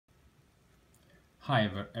Hi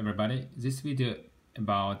everybody, this video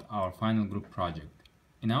about our final group project.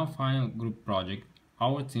 In our final group project,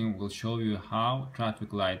 our team will show you how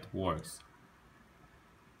traffic light works.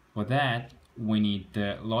 For that, we need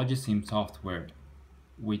the Logisim software,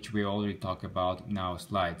 which we already talked about in our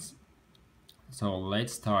slides. So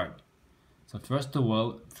let's start. So first of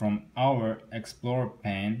all, from our Explorer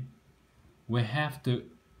pane, we have to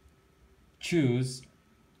choose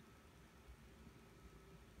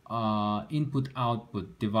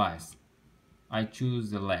input-output device. I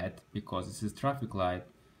choose the LED because this is traffic light,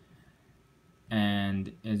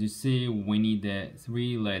 and as you see we need the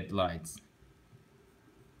 3 LED lights.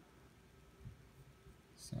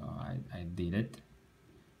 So I did it.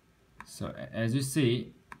 So as you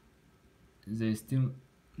see, they're still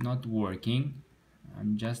not working.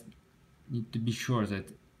 I'm just need to be sure that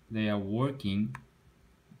they are working.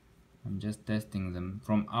 I'm just testing them.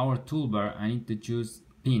 From our toolbar I need to choose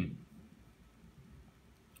pin.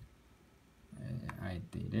 I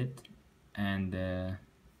did it, and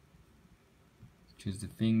choose the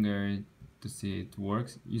finger to see it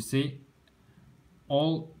works. You see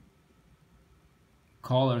all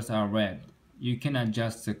colors are red. You can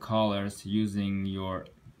adjust the colors using your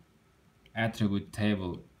attribute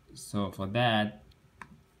table. So for that,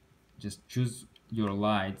 just choose your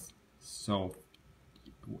lights. So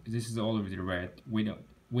this is already red. We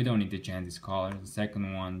don't need to change this color. The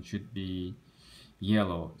second one should be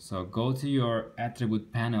yellow. So go to your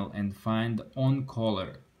attribute panel and find on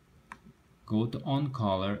color. Go to on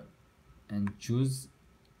color and choose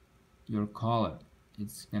your color.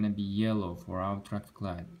 It's gonna be yellow for our traffic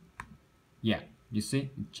light. Yeah, you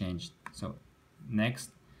see it changed. So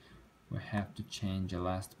next we have to change the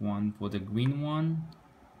last one for the green one.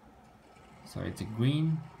 So it's a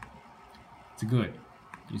green. It's good.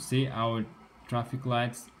 You see our traffic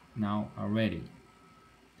lights now are ready.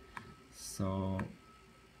 So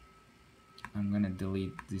I'm gonna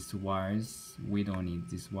delete these wires. We don't need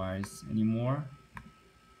these wires anymore.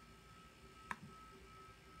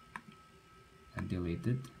 I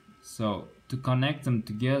deleted. So to connect them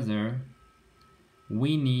together,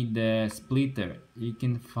 we need the splitter. You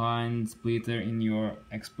can find splitter in your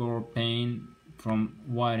Explorer pane from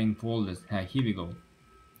wiring folders. Here we go.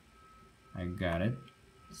 I got it.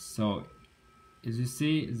 So as you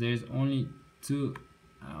see, there's only 2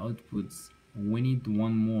 outputs. We need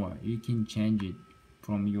one more. You can change it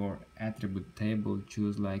from your attribute table.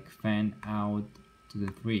 Choose like fan out to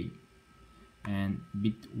the 3 and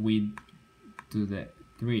bit width to the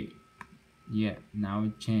 3. Yeah, now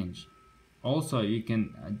it changed. Also you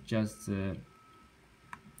can adjust the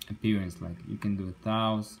appearance, like you can do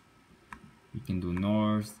south, you can do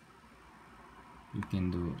north, you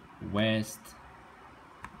can do west,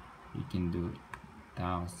 you can do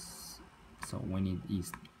south. So we need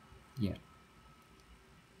east. Yeah,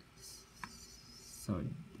 so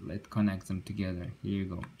let's connect them together. Here you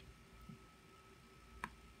go.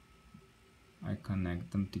 I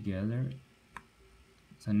connect them together.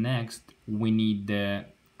 So next we need the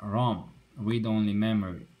ROM, read-only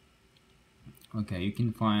memory. Okay, you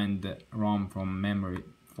can find the ROM from memory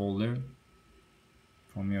folder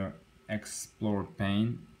from your Explorer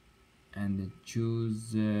pane and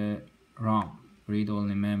choose ROM,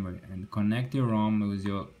 read-only memory, and connect your ROM with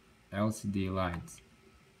your LCD lights.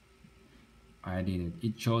 I did it.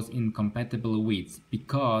 It shows incompatible widths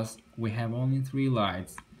because we have only 3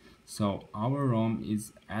 lights. So our ROM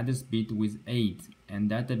is address bit with 8 and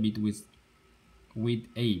data bit with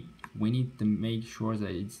 8. We need to make sure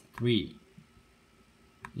that it's 3.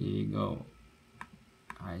 Here you go.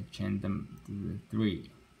 I change them to the 3.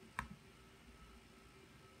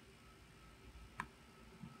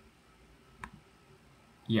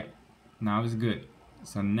 Yeah, now it's good.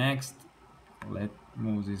 So next, let's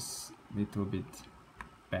move this little bit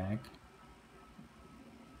back.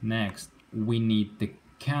 Next, we need the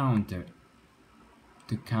counter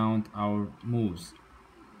to count our moves.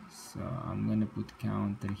 So I'm gonna put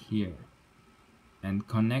counter here and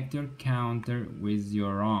connect your counter with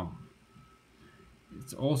your ROM.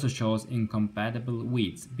 It also shows incompatible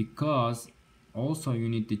widths because also you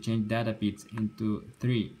need to change data bits into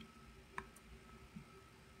 3.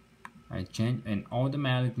 I change, and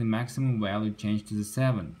automatically maximum value changed to the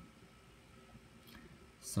 7.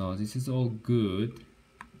 So this is all good.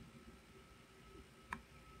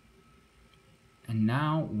 And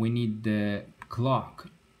now we need the clock.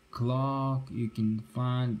 Clock you can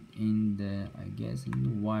find in the, I guess, in the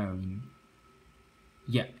wiring.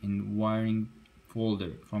 Yeah, in wiring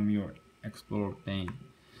folder from your Explorer pane.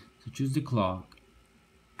 So choose the clock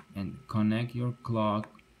and connect your clock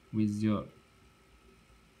with your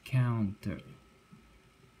counter.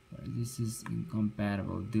 Where is this is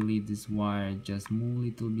incompatible. Delete this wire, just move a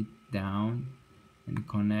little bit down and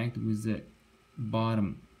connect with the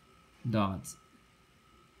bottom dots.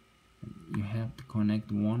 You have to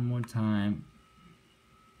connect one more time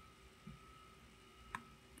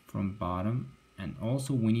from bottom, and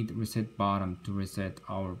also we need reset bottom to reset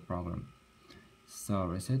our program. So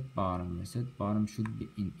reset bottom should be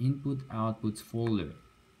in input outputs folder.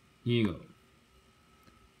 Here you go.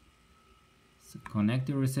 So connect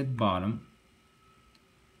your reset bottom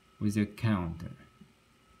with your counter.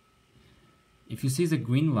 If you see the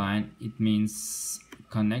green line, it means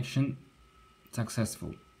connection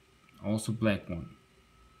successful. Also black one.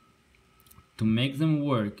 To make them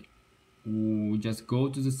work, just go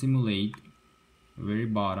to the simulate, very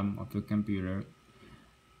bottom of your computer,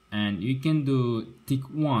 and you can do tick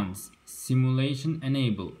once, simulation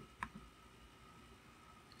enable,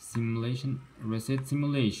 simulation reset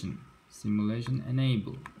simulation, simulation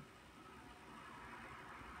enable.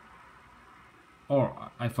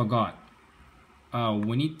 Or I forgot,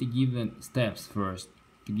 we need to give them steps first.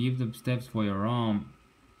 To give them steps for your ROM,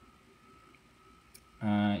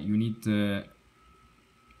 you need to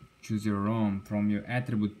choose your ROM from your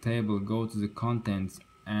attribute table, go to the contents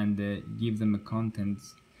and give them a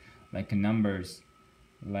contents like numbers,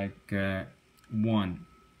 like 1,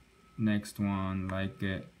 next one like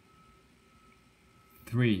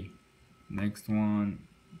 3, next one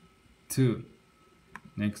 2,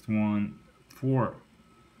 next one 4.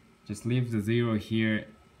 Just leave the 0 here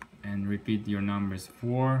and repeat your numbers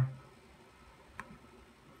 4,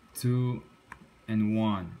 2 and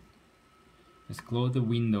 1. Just close the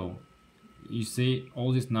window. You see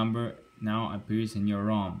all this number now appears in your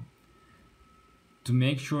ROM. To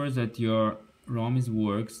make sure that your ROM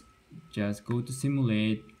works, just go to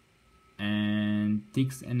simulate and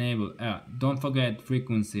ticks enable. Don't forget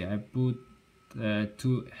frequency. I put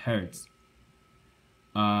 2 Hertz.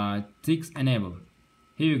 Ticks enable.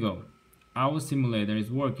 Here you go. Our simulator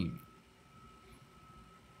is working.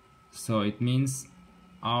 So it means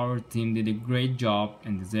our team did a great job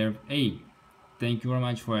and deserve A. Thank you very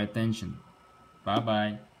much for your attention. Bye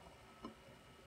bye.